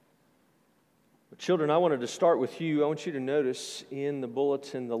Children, I wanted to start with you. I want you to notice in the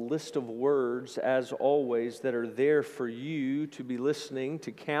bulletin the list of words, as always, that are there for you to be listening,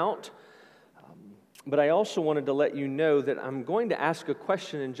 to count. But I also wanted to let you know that I'm going to ask a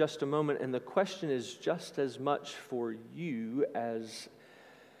question in just a moment, and the question is just as much for you as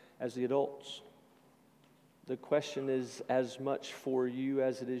the adults. The question is as much for you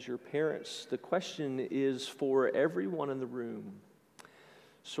as it is your parents. The question is for everyone in the room.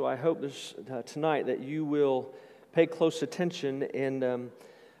 So I hope tonight that you will pay close attention, and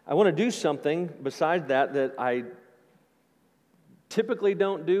I want to do something besides that I typically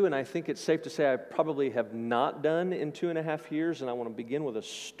don't do, and I think it's safe to say I probably have not done in 2.5 years, and I want to begin with a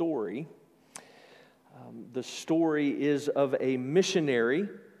story. The story is of a missionary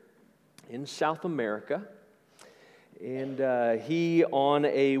in South America, and he, on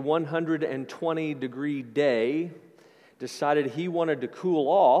a 120-degree day, decided he wanted to cool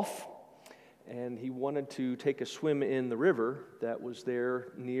off, and he wanted to take a swim in the river that was there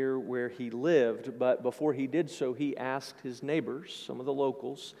near where he lived. But before he did so, he asked his neighbors, some of the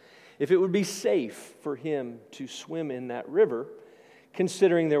locals, if it would be safe for him to swim in that river,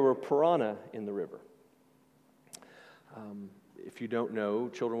 considering there were piranha in the river. If you don't know,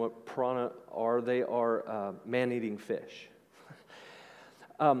 children, what piranha are, they are man-eating fish.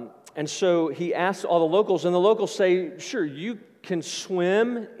 And so he asked all the locals, and the locals say, sure, you can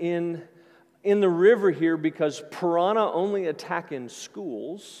swim in the river here because piranha only attack in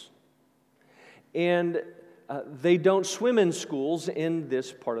schools, and they don't swim in schools in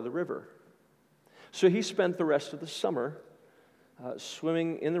this part of the river. So he spent the rest of the summer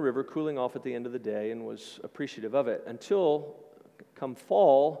swimming in the river, cooling off at the end of the day, and was appreciative of it until come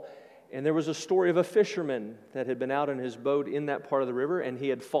fall. And there was a story of a fisherman that had been out in his boat in that part of the river, and he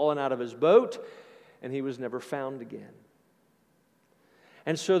had fallen out of his boat, and he was never found again.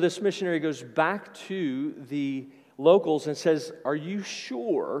 And so this missionary goes back to the locals and says, are you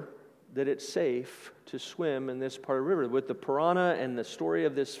sure that it's safe to swim in this part of the river? With the piranha and the story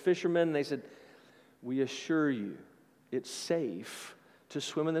of this fisherman, they said, we assure you it's safe to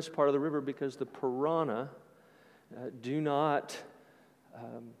swim in this part of the river because the piranha do not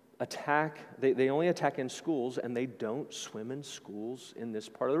attack, they only attack in schools, and they don't swim in schools in this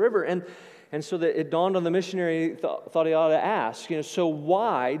part of the river. And so that it dawned on the missionary, thought he ought to ask, so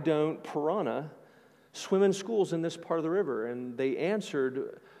why don't piranha swim in schools in this part of the river? And they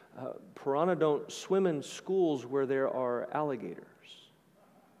answered, piranha don't swim in schools where there are alligators.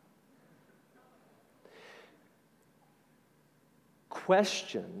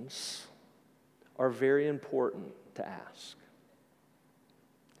 Questions are very important to ask.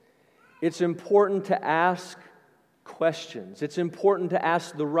 It's important to ask questions. It's important to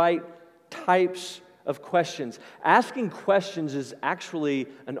ask the right types of questions. Asking questions is actually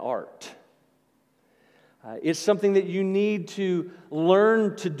an art. It's something that you need to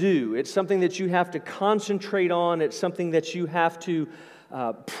learn to do. It's something that you have to concentrate on. It's something that you have to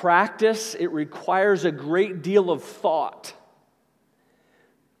practice. It requires a great deal of thought.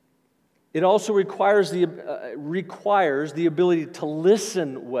 It also requires the ability to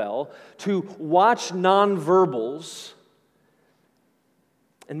listen well, to watch nonverbals,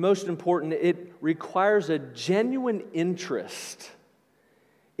 and most important, it requires a genuine interest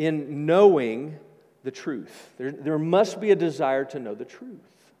in knowing the truth. There must be a desire to know the truth.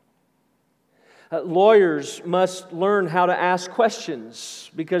 Lawyers must learn how to ask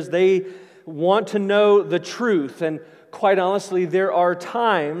questions because they want to know the truth, and quite honestly, there are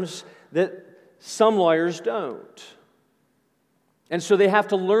times that some lawyers don't. And so they have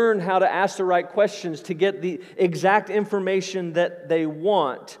to learn how to ask the right questions to get the exact information that they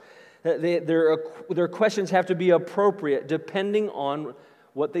want. Their questions have to be appropriate depending on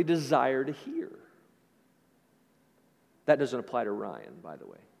what they desire to hear. That doesn't apply to Ryan, by the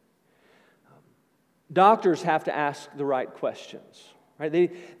way. Doctors have to ask the right questions. Right?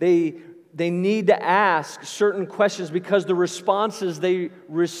 They need to ask certain questions because the responses they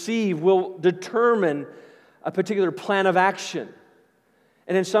receive will determine a particular plan of action.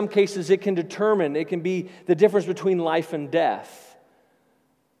 And in some cases, it can be the difference between life and death.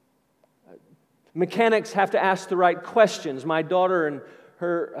 Mechanics have to ask the right questions. My daughter and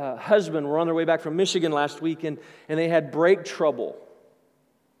her husband were on their way back from Michigan last week, and they had brake trouble.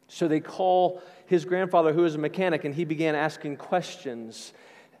 So they call his grandfather, who is a mechanic, and he began asking questions,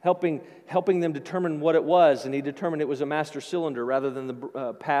 helping them determine what it was, and he determined it was a master cylinder rather than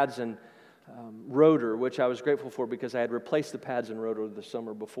the pads and rotor, which I was grateful for because I had replaced the pads and rotor the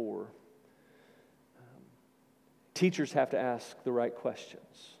summer before. Teachers have to ask the right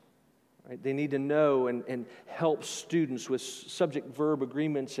questions. Right? They need to know and help students with subject-verb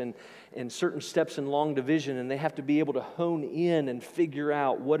agreements and certain steps in long division, and they have to be able to hone in and figure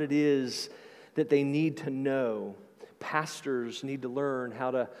out what it is that they need to know. Pastors need to learn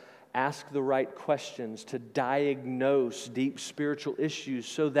how to ask the right questions, to diagnose deep spiritual issues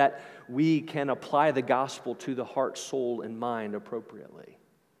so that we can apply the gospel to the heart, soul, and mind appropriately.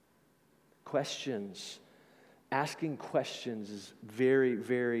 Questions. Asking questions is very,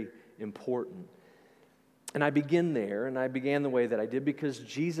 very important. And I begin there, and I began the way that I did because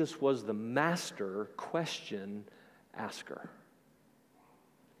Jesus was the master question asker.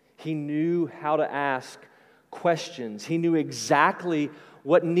 He knew how to ask questions. He knew exactly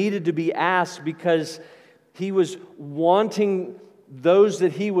what needed to be asked because he was wanting those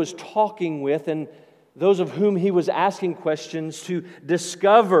that he was talking with and those of whom he was asking questions to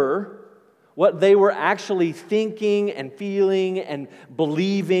discover what they were actually thinking and feeling and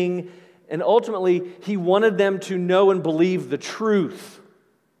believing. And ultimately, he wanted them to know and believe the truth.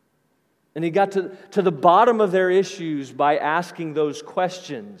 And he got to the bottom of their issues by asking those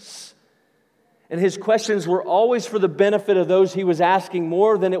questions. And his questions were always for the benefit of those he was asking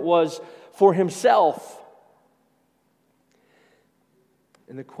more than it was for himself.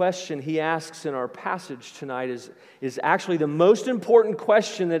 And the question he asks in our passage tonight is actually the most important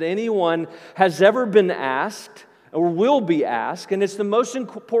question that anyone has ever been asked or will be asked. And it's the most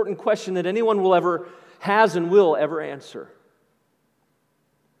important question that anyone has and will ever answer.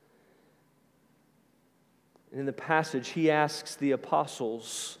 In the passage, he asks the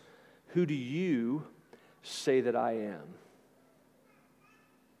apostles, "Who do you say that I am?"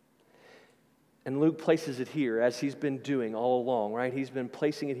 And Luke places it here, as he's been doing all along, right? He's been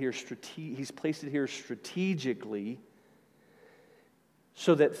placing it here, he's placed it here strategically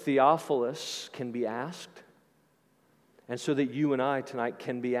so that Theophilus can be asked and so that you and I tonight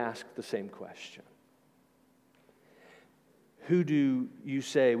can be asked the same question. Who do you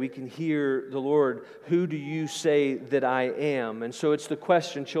say? We can hear the Lord, who do you say that I am? And so it's the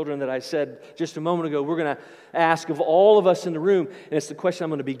question, children, that I said just a moment ago, we're going to ask of all of us in the room. And it's the question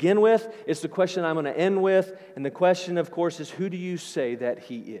I'm going to begin with. It's the question I'm going to end with. And the question, of course, is who do you say that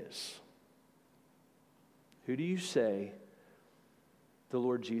He is? Who do you say the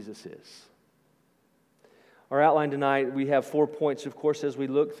Lord Jesus is? Our outline tonight, we have 4 points, of course, as we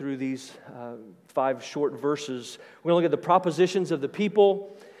look through these 5 short verses. We're going to look at the propositions of the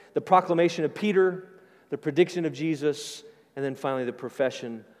people, the proclamation of Peter, the prediction of Jesus, and then finally the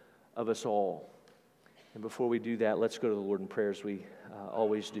profession of us all. And before we do that, let's go to the Lord in prayer as we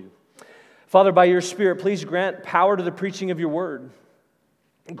always do. Father, by your Spirit, please grant power to the preaching of your word.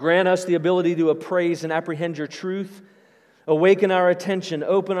 Grant us the ability to appraise and apprehend your truth. Awaken our attention,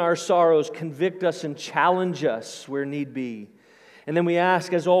 open our sorrows, convict us and challenge us where need be. And then we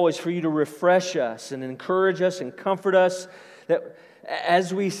ask, as always, for you to refresh us and encourage us and comfort us that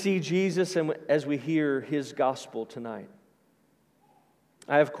as we see Jesus and as we hear His gospel tonight.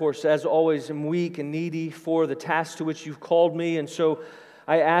 I, of course, as always, am weak and needy for the task to which you've called me, and so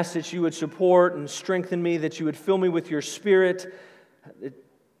I ask that you would support and strengthen me, that you would fill me with your Spirit,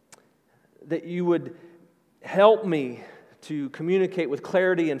 that you would help me to communicate with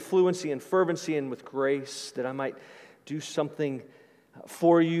clarity and fluency and fervency and with grace, that I might do something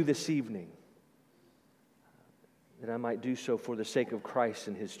for you this evening, that I might do so for the sake of Christ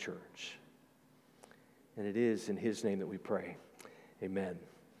and His church. And it is in His name that we pray. Amen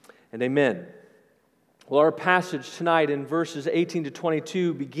and amen. Well, our passage tonight in verses 18 to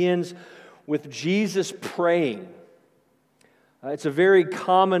 22 begins with Jesus praying. It's a very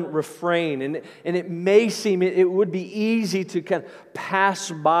common refrain, and it may seem, it would be easy to kind of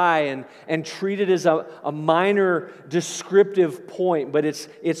pass by and treat it as a minor descriptive point, but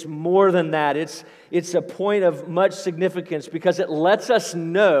it's more than that. It's a point of much significance because it lets us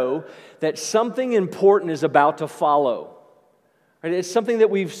know that something important is about to follow. It's something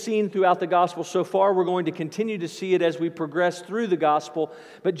that we've seen throughout the gospel so far. We're going to continue to see it as we progress through the gospel.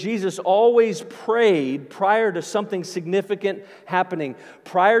 But Jesus always prayed prior to something significant happening.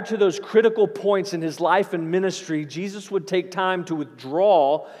 Prior to those critical points in His life and ministry, Jesus would take time to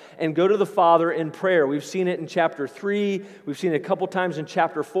withdraw and go to the Father in prayer. We've seen it in chapter 3. We've seen it a couple times in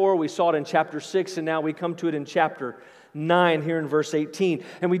chapter 4. We saw it in chapter 6, and now we come to it in chapter 9 here in verse 18.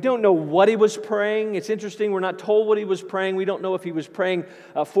 And we don't know what He was praying. It's interesting, we're not told what He was praying. We don't know if He was praying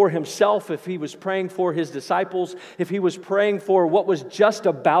for Himself, if He was praying for His disciples, if He was praying for what was just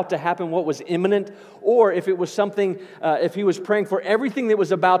about to happen, what was imminent, or if it was something, if He was praying for everything that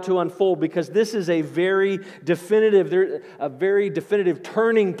was about to unfold, because this is a very definitive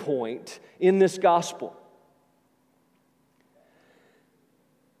turning point in this gospel.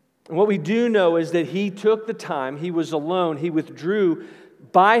 And what we do know is that he took the time, he was alone, he withdrew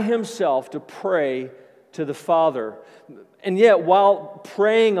by himself to pray to the Father. And yet, while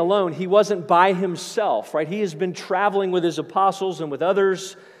praying alone, he wasn't by himself, right? He has been traveling with his apostles and with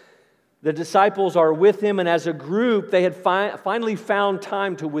others. The disciples are with him, and as a group, they had finally found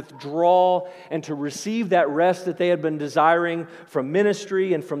time to withdraw and to receive that rest that they had been desiring from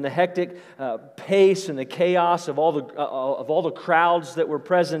ministry and from the hectic pace and the chaos of all the crowds that were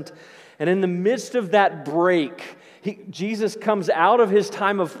present. And in the midst of that break, Jesus comes out of his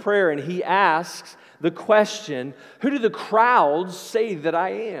time of prayer and he asks the question, "Who do the crowds say that I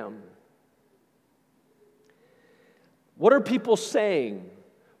am?" What are people saying?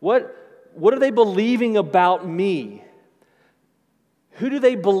 What are they believing about me? Who do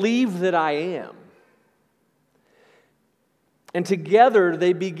they believe that I am? And together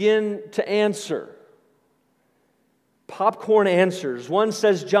they begin to answer. Popcorn answers. One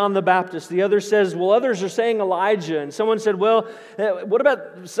says John the Baptist. The other says, well, others are saying Elijah. And someone said, well, what about,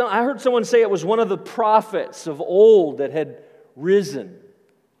 I heard someone say it was one of the prophets of old that had risen.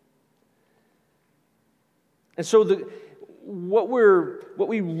 And so what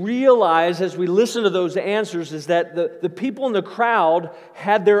we realize as we listen to those answers is that the people in the crowd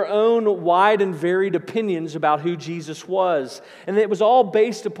had their own wide and varied opinions about who Jesus was. And it was all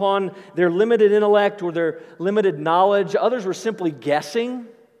based upon their limited intellect or their limited knowledge. Others were simply guessing,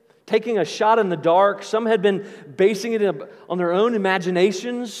 taking a shot in the dark. Some had been basing it on their own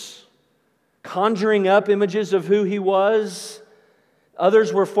imaginations, conjuring up images of who he was.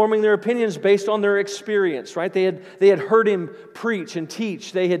 Others were forming their opinions based on their experience, right? They had heard him preach and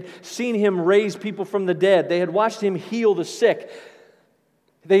teach. They had seen him raise people from the dead. They had watched him heal the sick.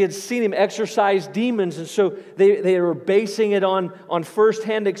 They had seen him exorcise demons, and so they were basing it on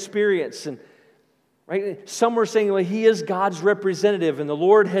firsthand experience. And right, some were saying, well, he is God's representative, and the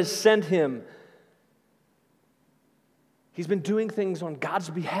Lord has sent him. He's been doing things on God's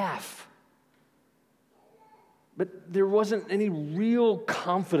behalf. But there wasn't any real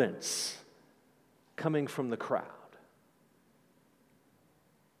confidence coming from the crowd.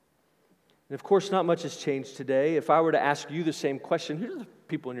 And of course, not much has changed today. If I were to ask you the same question, who do the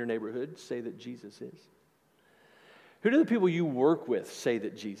people in your neighborhood say that Jesus is? Who do the people you work with say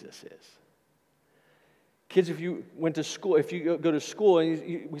that Jesus is? Kids, if you went to school, if you go to school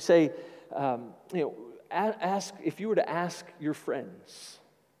and we say, ask, if you were to ask your friends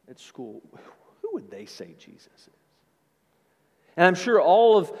at school, who would they say Jesus is? And I'm sure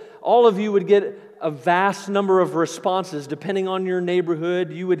all of you would get a vast number of responses depending on your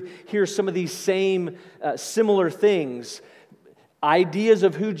neighborhood. You would hear some of these same similar things. Ideas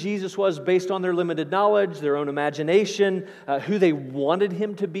of who Jesus was based on their limited knowledge, their own imagination, who they wanted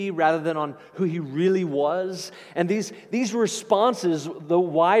him to be rather than on who he really was. And these responses, though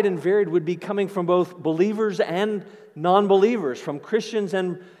wide and varied, would be coming from both believers and non-believers, from Christians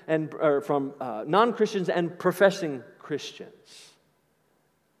and from non-Christians and professing Christians.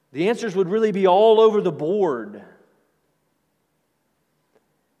 The answers would really be all over the board.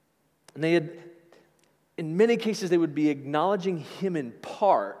 And they had, in many cases, they would be acknowledging him in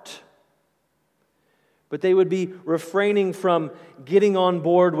part, but they would be refraining from getting on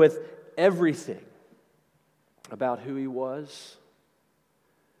board with everything about who he was.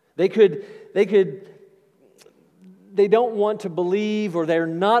 They don't want to believe, or they're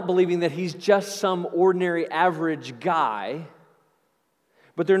not believing that he's just some ordinary average guy,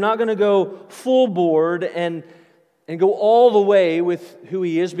 but they're not going to go full board and go all the way with who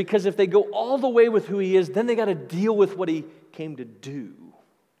he is, because if they go all the way with who he is, then they got to deal with what he came to do.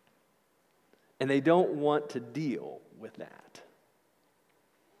 And they don't want to deal with that.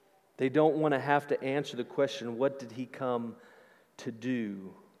 They don't want to have to answer the question, what did he come to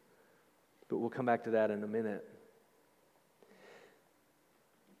do? But we'll come back to that in a minute.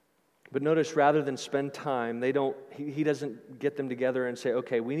 But notice, rather than spend time, he doesn't get them together and say,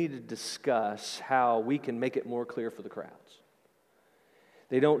 okay, we need to discuss how we can make it more clear for the crowds.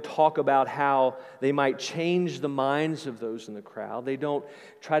 They don't talk about how they might change the minds of those in the crowd. They don't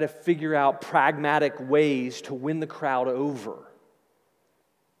try to figure out pragmatic ways to win the crowd over.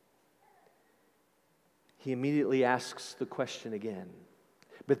 He immediately asks the question again.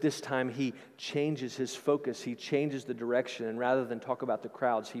 But this time he changes his focus, he changes the direction, and rather than talk about the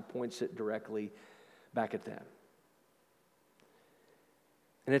crowds, he points it directly back at them.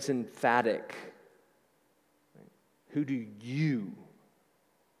 And it's emphatic. Who do you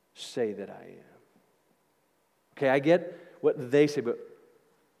say that I am? Okay, I get what they say, but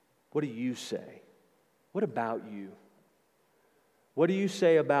what do you say? What about you? What do you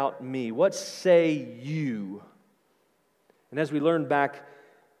say about me? What say you? And as we learned back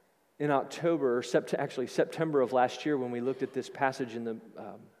in October, or September of last year, when we looked at this passage in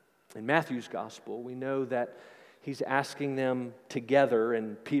Matthew's gospel, we know that he's asking them together,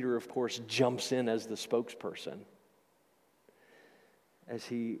 and Peter, of course, jumps in as the spokesperson, as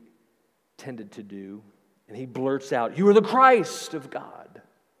he tended to do, and he blurts out, "You are the Christ of God."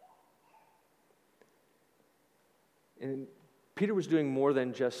 And Peter was doing more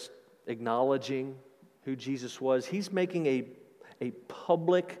than just acknowledging who Jesus was. He's making a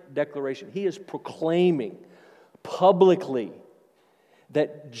public declaration. He is proclaiming publicly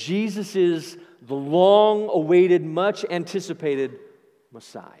that Jesus is the long-awaited, much-anticipated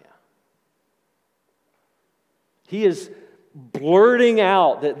Messiah. He is blurting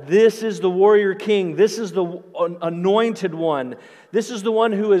out that this is the warrior king, this is the anointed one, this is the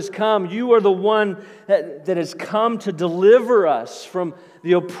one who has come. You are the one that has come to deliver us from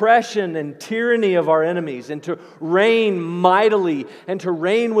the oppression and tyranny of our enemies, and to reign mightily and to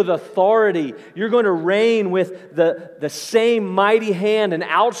reign with authority. You're going to reign with the same mighty hand and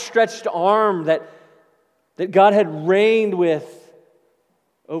outstretched arm that God had reigned with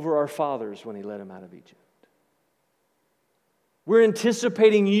over our fathers when He led them out of Egypt. We're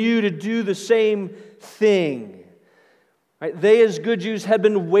anticipating you to do the same thing. Right? They, as good Jews, had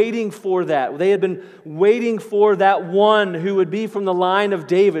been waiting for that. They had been waiting for that one who would be from the line of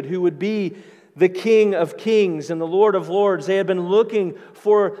David, who would be the King of Kings and the Lord of Lords. They had been looking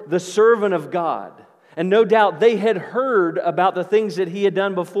for the servant of God. And no doubt they had heard about the things that He had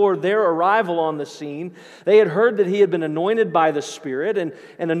done before their arrival on the scene. They had heard that He had been anointed by the Spirit. And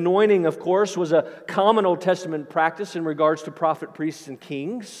anointing, of course, was a common Old Testament practice in regards to prophet, priests, and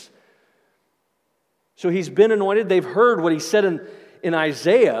kings. So He's been anointed. They've heard what He said in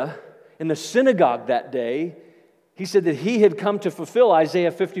Isaiah, in the synagogue that day. He said that He had come to fulfill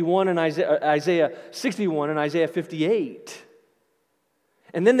Isaiah 51 and Isaiah 61 and Isaiah 58.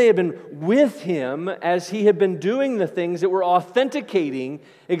 And then they had been with Him as He had been doing the things that were authenticating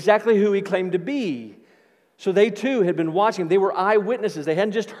exactly who He claimed to be. So they too had been watching Him. They were eyewitnesses. They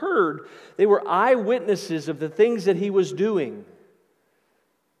hadn't just heard. They were eyewitnesses of the things that He was doing.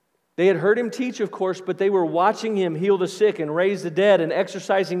 They had heard Him teach, of course, but they were watching Him heal the sick and raise the dead and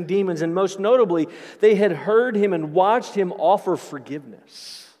exorcising demons. And most notably, they had heard Him and watched Him offer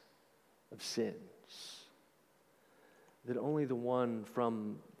forgiveness of sins that only the one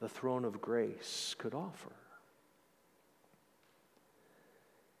from the throne of grace could offer.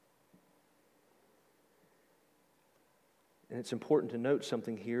 And it's important to note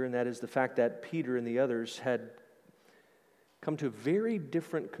something here, and that is the fact that Peter and the others had come to very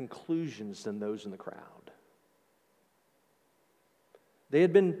different conclusions than those in the crowd. They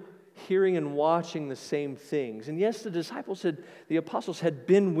had been hearing and watching the same things. And yes, the apostles had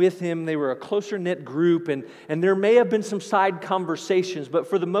been with Him. They were a closer-knit group, and there may have been some side conversations, but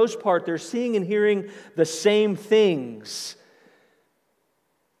for the most part, they're seeing and hearing the same things.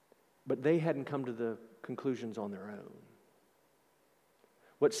 But they hadn't come to the conclusions on their own.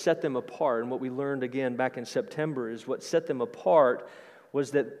 What set them apart, and what we learned again back in September, is what set them apart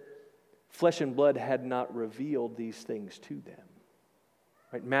was that flesh and blood had not revealed these things to them.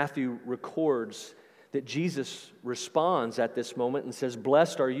 Right? Matthew records that Jesus responds at this moment and says,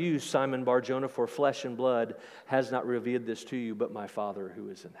 "Blessed are you, Simon Bar-Jonah, for flesh and blood has not revealed this to you, but my Father who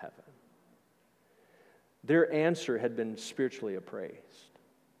is in heaven." Their answer had been spiritually appraised.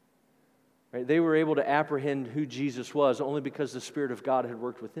 Right? They were able to apprehend who Jesus was only because the Spirit of God had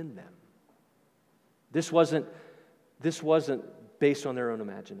worked within them. This wasn't based on their own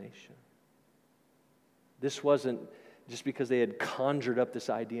imagination. This wasn't just because they had conjured up this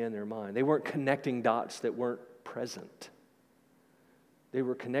idea in their mind. They weren't connecting dots that weren't present. They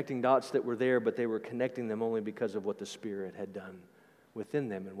were connecting dots that were there, but they were connecting them only because of what the Spirit had done within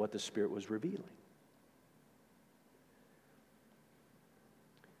them and what the Spirit was revealing.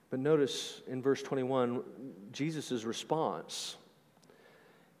 But notice in verse 21, Jesus' response.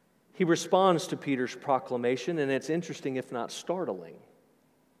 He responds to Peter's proclamation, and it's interesting, if not startling.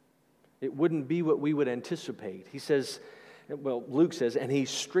 It wouldn't be what we would anticipate. He says, Luke says, and He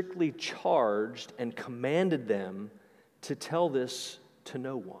strictly charged and commanded them to tell this to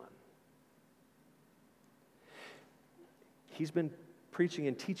no one. He's been preaching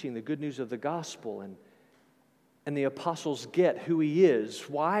and teaching the good news of the gospel, and the apostles get who He is.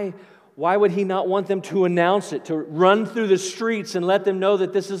 Why would He not want them to announce it, to run through the streets and let them know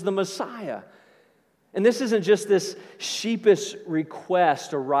that this is the Messiah? And this isn't just this sheepish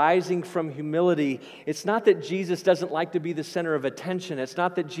request arising from humility. It's not that Jesus doesn't like to be the center of attention. It's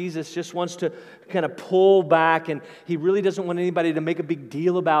not that Jesus just wants to kind of pull back and he really doesn't want anybody to make a big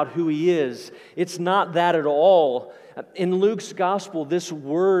deal about who he is. It's not that at all. In Luke's gospel, this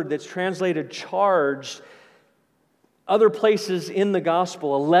word that's translated charged, other places in the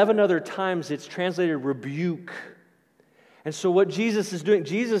gospel, 11 other times it's translated rebuke. And so what Jesus is doing,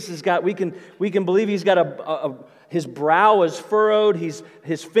 Jesus has got, we can believe he's got his brow is furrowed,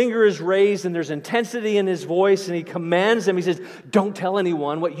 his finger is raised, and there's intensity in his voice, and he commands them, he says, don't tell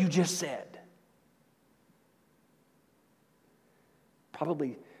anyone what you just said.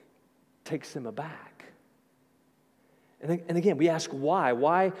 Probably takes them aback. And again, we ask why.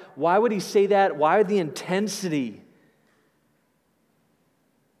 Why would he say that? Why the intensity?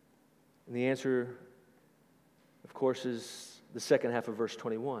 And the answer, of course, is the second half of verse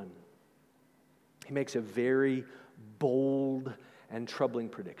 21. He makes a very bold and troubling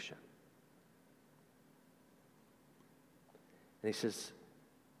prediction. And he says,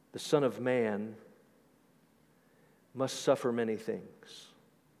 the Son of Man must suffer many things.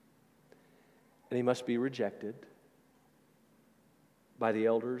 And he must be rejected by the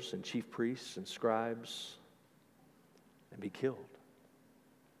elders and chief priests and scribes and be killed.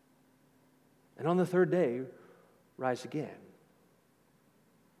 And on the third day, rise again.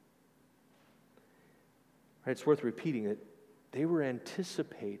 Right, it's worth repeating that they were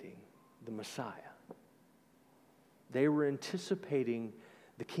anticipating the Messiah. They were anticipating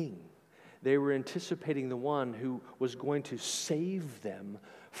the King. They were anticipating the one who was going to save them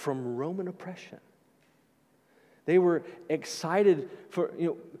from Roman oppression. They were excited for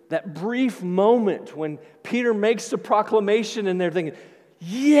that brief moment when Peter makes the proclamation and they're thinking,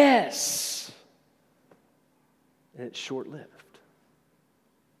 yes! And it's short-lived.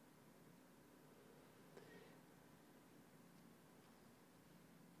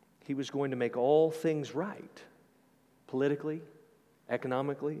 He was going to make all things right, politically,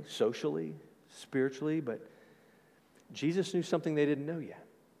 economically, socially, spiritually, but Jesus knew something they didn't know yet.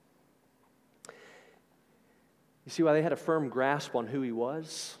 You see why they had a firm grasp on who he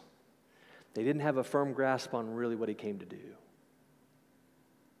was? They didn't have a firm grasp on really what he came to do.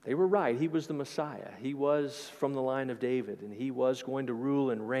 They were right. He was the Messiah. He was from the line of David, and he was going to rule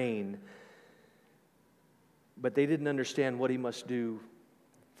and reign. But they didn't understand what he must do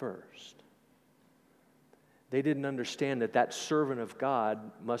first. They didn't understand that servant of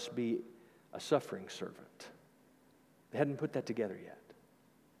God must be a suffering servant. They hadn't put that together yet.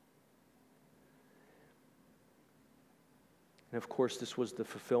 And of course, this was the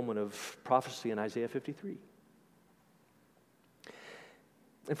fulfillment of prophecy in Isaiah 53.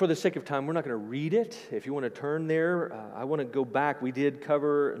 And for the sake of time, we're not going to read it. If you want to turn there, I want to go back. We did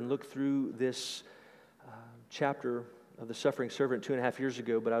cover and look through this chapter of the suffering servant 2.5 years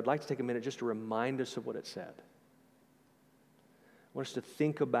ago, but I'd like to take a minute just to remind us of what it said. I want us to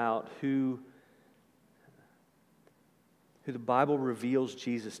think about who the Bible reveals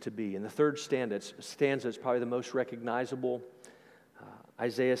Jesus to be. And the third stanza is probably the most recognizable.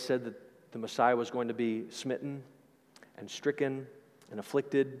 Isaiah said that the Messiah was going to be smitten and stricken and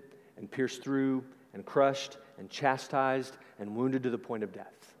afflicted and pierced through and crushed and chastised and wounded to the point of death.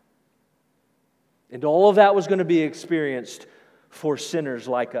 And all of that was going to be experienced for sinners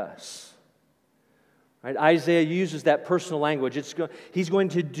like us. Right? Isaiah uses that personal language. He's going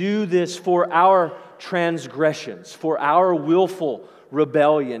to do this for our transgressions, for our willful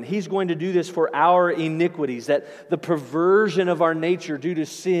rebellion. He's going to do this for our iniquities, that the perversion of our nature due to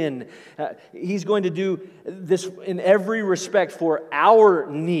sin. He's going to do this in every respect for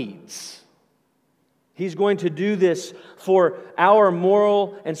our needs. He's going to do this for our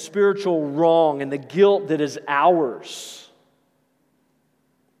moral and spiritual wrong and the guilt that is ours.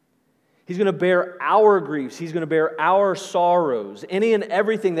 He's going to bear our griefs. He's going to bear our sorrows. Any and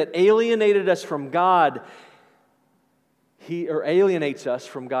everything that alienated us from God, alienates us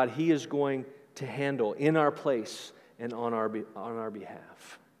from God, He is going to handle in our place and on our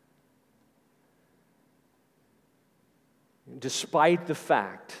behalf. Despite the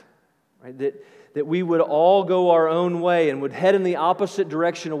fact, right, that we would all go our own way and would head in the opposite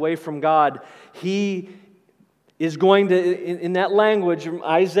direction away from God, He is going to, in that language from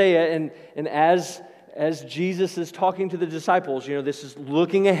Isaiah, and as Jesus is talking to the disciples, this is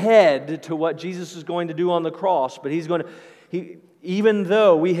looking ahead to what Jesus is going to do on the cross, but even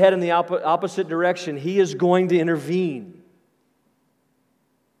though we head in the opposite direction, He is going to intervene.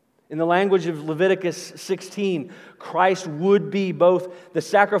 In the language of Leviticus 16, Christ would be both the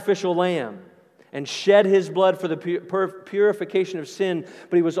sacrificial lamb and shed His blood for the purification of sin,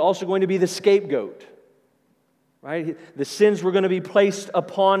 but He was also going to be the scapegoat. right? The sins were going to be placed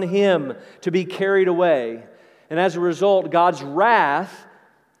upon him to be carried away. And as a result, God's wrath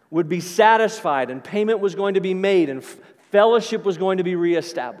would be satisfied, and payment was going to be made, and fellowship was going to be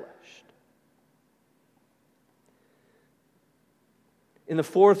reestablished. In the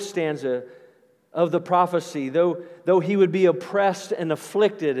fourth stanza of the prophecy, though he would be oppressed and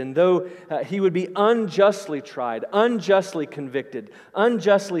afflicted, and though he would be unjustly tried, unjustly convicted,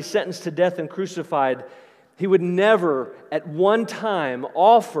 unjustly sentenced to death and crucified, he would never at one time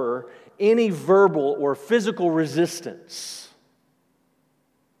offer any verbal or physical resistance.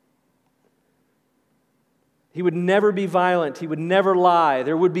 He would never be violent. He would never lie.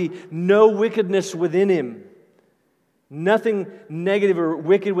 There would be no wickedness within him. Nothing negative or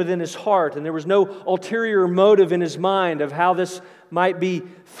wicked within his heart, and there was no ulterior motive in his mind of how this might be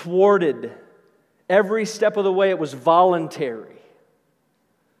thwarted. Every step of the way it was voluntary.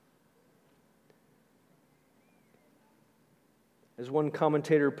 As one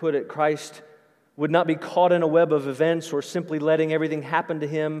commentator put it, Christ would not be caught in a web of events or simply letting everything happen to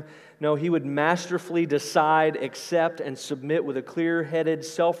him. No, he would masterfully decide, accept, and submit with a clear-headed,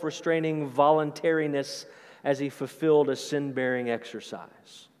 self-restraining voluntariness as he fulfilled a sin-bearing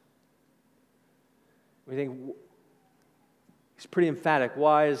exercise. We think he's pretty emphatic.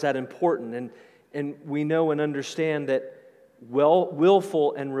 Why is that important? And we know and understand that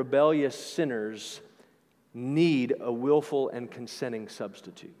willful and rebellious sinners need a willful and consenting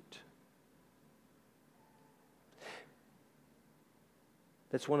substitute.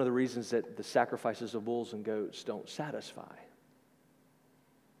 That's one of the reasons that the sacrifices of bulls and goats don't satisfy.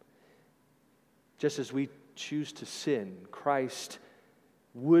 Just as we choose to sin, Christ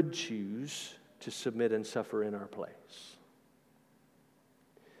would choose to submit and suffer in our place.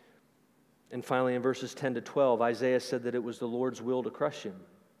 And finally, in verses 10 to 12, Isaiah said that it was the Lord's will to crush him.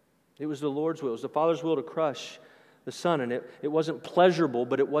 It was the Lord's will. It was the Father's will to crush the Son, and it wasn't pleasurable,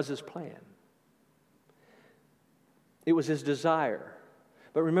 but it was His plan. It was His desire.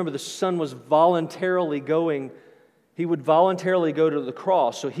 But remember, the Son was voluntarily going. He would voluntarily go to the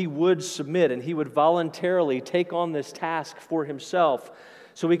cross, so He would submit, and He would voluntarily take on this task for Himself.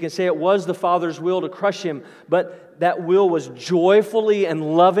 So we can say it was the Father's will to crush Him, but that will was joyfully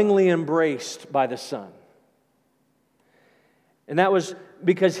and lovingly embraced by the Son. And that was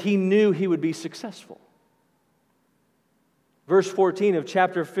because He knew He would be successful. Verse 14 of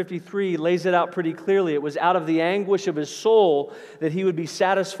chapter 53 lays it out pretty clearly. It was out of the anguish of His soul that He would be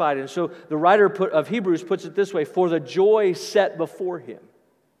satisfied. And so the writer of Hebrews puts it this way: for the joy set before Him,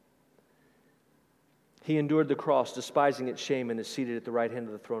 He endured the cross, despising its shame, and is seated at the right hand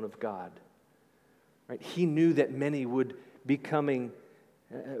of the throne of God. Right? He knew that many would become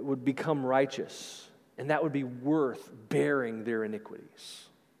righteous, and that would be worth bearing their iniquities.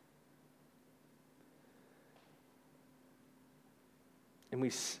 And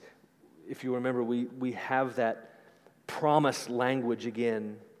if you remember, we have that promise language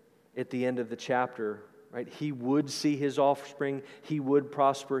again at the end of the chapter, right? He would see His offspring, He would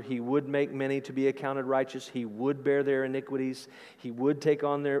prosper, He would make many to be accounted righteous, He would bear their iniquities, He would take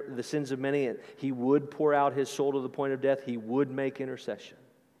on the sins of many, and He would pour out His soul to the point of death, He would make intercession.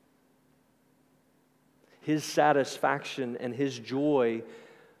 His satisfaction and His joy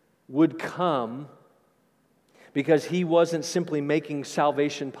would come because He wasn't simply making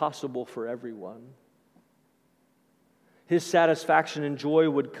salvation possible for everyone. His satisfaction and joy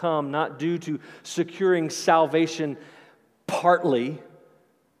would come not due to securing salvation partly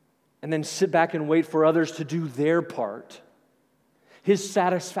and then sit back and wait for others to do their part. His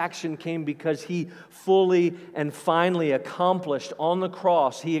satisfaction came because He fully and finally accomplished on the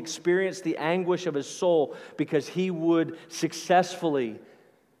cross. He experienced the anguish of His soul because He would successfully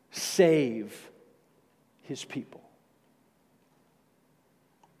save His people.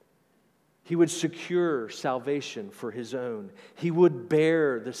 He would secure salvation for His own. He would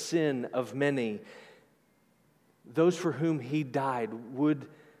bear the sin of many. Those for whom He died would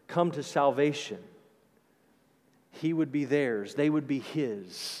come to salvation. He would be theirs. They would be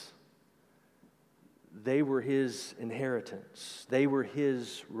His. They were His inheritance. They were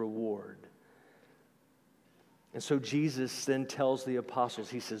His reward. And so Jesus then tells the apostles,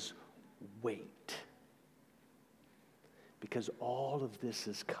 He says, wait. Because all of this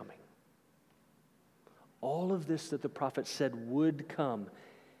is coming. All of this that the prophet said would come,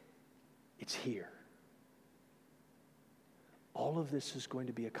 it's here. All of this is going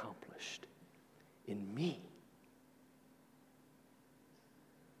to be accomplished in me.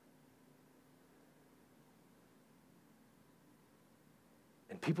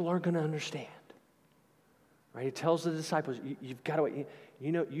 And people aren't going to understand. Right? He tells the disciples, you've got to,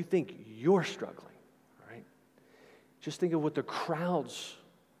 you think you're struggling, right? Just think of what the crowds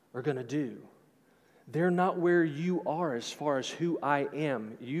are going to do. They're not where you are as far as who I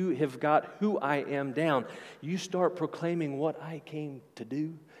am. You have got who I am down. You start proclaiming what I came to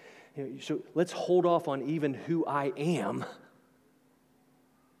do. So let's hold off on even who I am.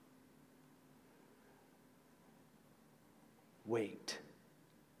 Wait.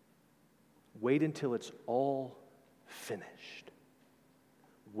 Wait until it's all finished.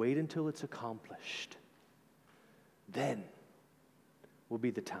 Wait until it's accomplished. Then will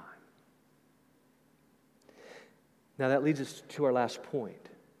be the time. Now that leads us to our last point,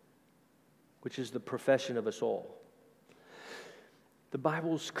 which is the profession of us all. The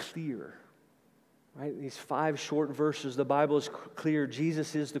Bible's clear, right? These 5 short verses, the Bible is clear.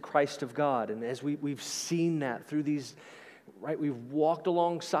 Jesus is the Christ of God. And as we've seen that through these, right, we've walked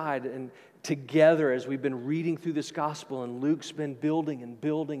alongside and together as we've been reading through this gospel, and Luke's been building and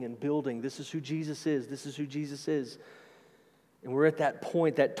building and building. This is who Jesus is. This is who Jesus is. And we're at that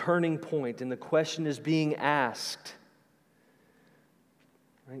point, that turning point, and the question is being asked.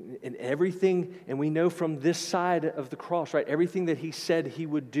 Right? And everything, and we know from this side of the cross, right, everything that he said he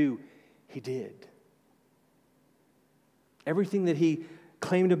would do, he did. Everything that he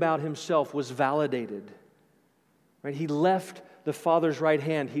claimed about himself was validated. Right? He left the Father's right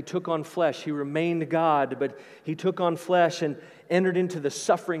hand. He took on flesh. He remained God, but he took on flesh and entered into the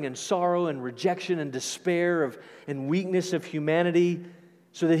suffering and sorrow and rejection and despair and weakness of humanity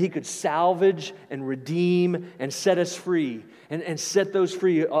so that he could salvage and redeem and set us free and set those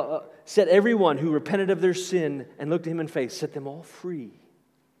free, set everyone who repented of their sin and looked to him in faith, set them all free.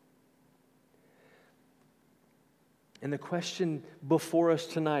 And the question before us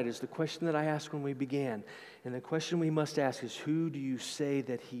tonight is the question that I asked when we began. And the question we must ask is, who do you say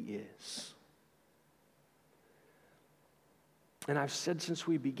that he is? And I've said since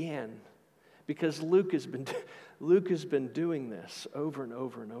we began, because Luke has been doing this over and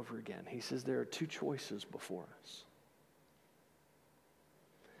over and over again. He says there are 2 choices before us.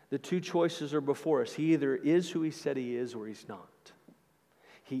 The 2 choices are before us. He either is who he said he is or he's not.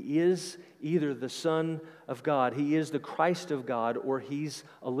 He is either the Son of God, he is the Christ of God, or he's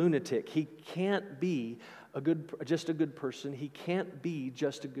a lunatic. He can't be just a good person. He can't be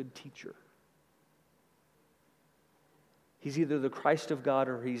just a good teacher. He's either the Christ of God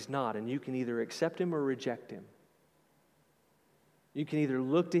or he's not, and you can either accept him or reject him. You can either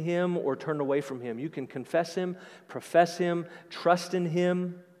look to him or turn away from him. You can confess him, profess him, trust in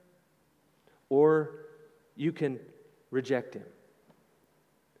him, or you can reject him.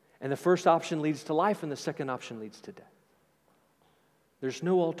 And the first option leads to life, and the second option leads to death. There's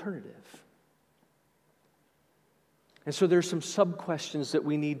no alternative. And so there's some sub-questions that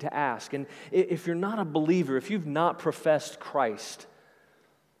we need to ask. And if you're not a believer, if you've not professed Christ,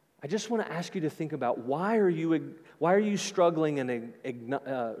 I just want to ask you to think about why are you struggling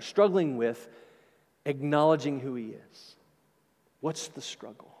struggling with acknowledging who he is? What's the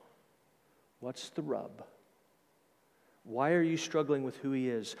struggle? What's the rub? Why are you struggling with who he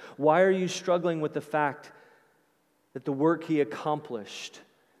is? Why are you struggling with the fact that the work he accomplished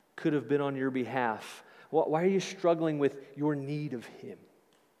could have been on your behalf? Why are you struggling with your need of him?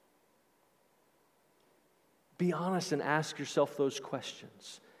 Be honest and ask yourself those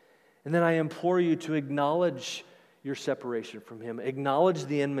questions. And then I implore you to acknowledge your separation from him. Acknowledge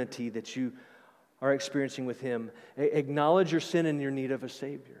the enmity that you are experiencing with him. Acknowledge your sin and your need of a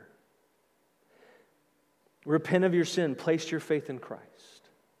Savior. Repent of your sin. Place your faith in Christ.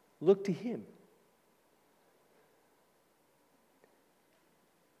 Look to him.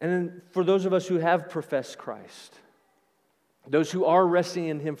 And then for those of us who have professed Christ, those who are resting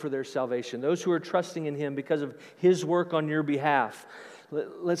in him for their salvation, those who are trusting in him because of his work on your behalf,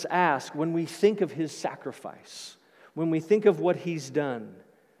 let's ask, when we think of his sacrifice, when we think of what he's done,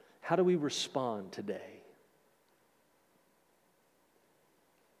 how do we respond today?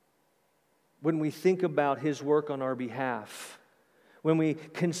 When we think about his work on our behalf, when we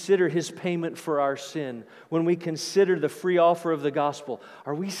consider his payment for our sin, when we consider the free offer of the gospel,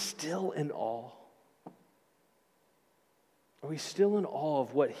 are we still in awe? Are we still in awe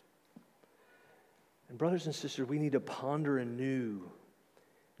of what he... And brothers and sisters, we need to ponder anew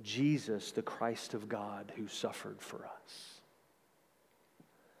Jesus, the Christ of God, who suffered for us.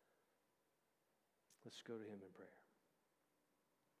 Let's go to him in prayer.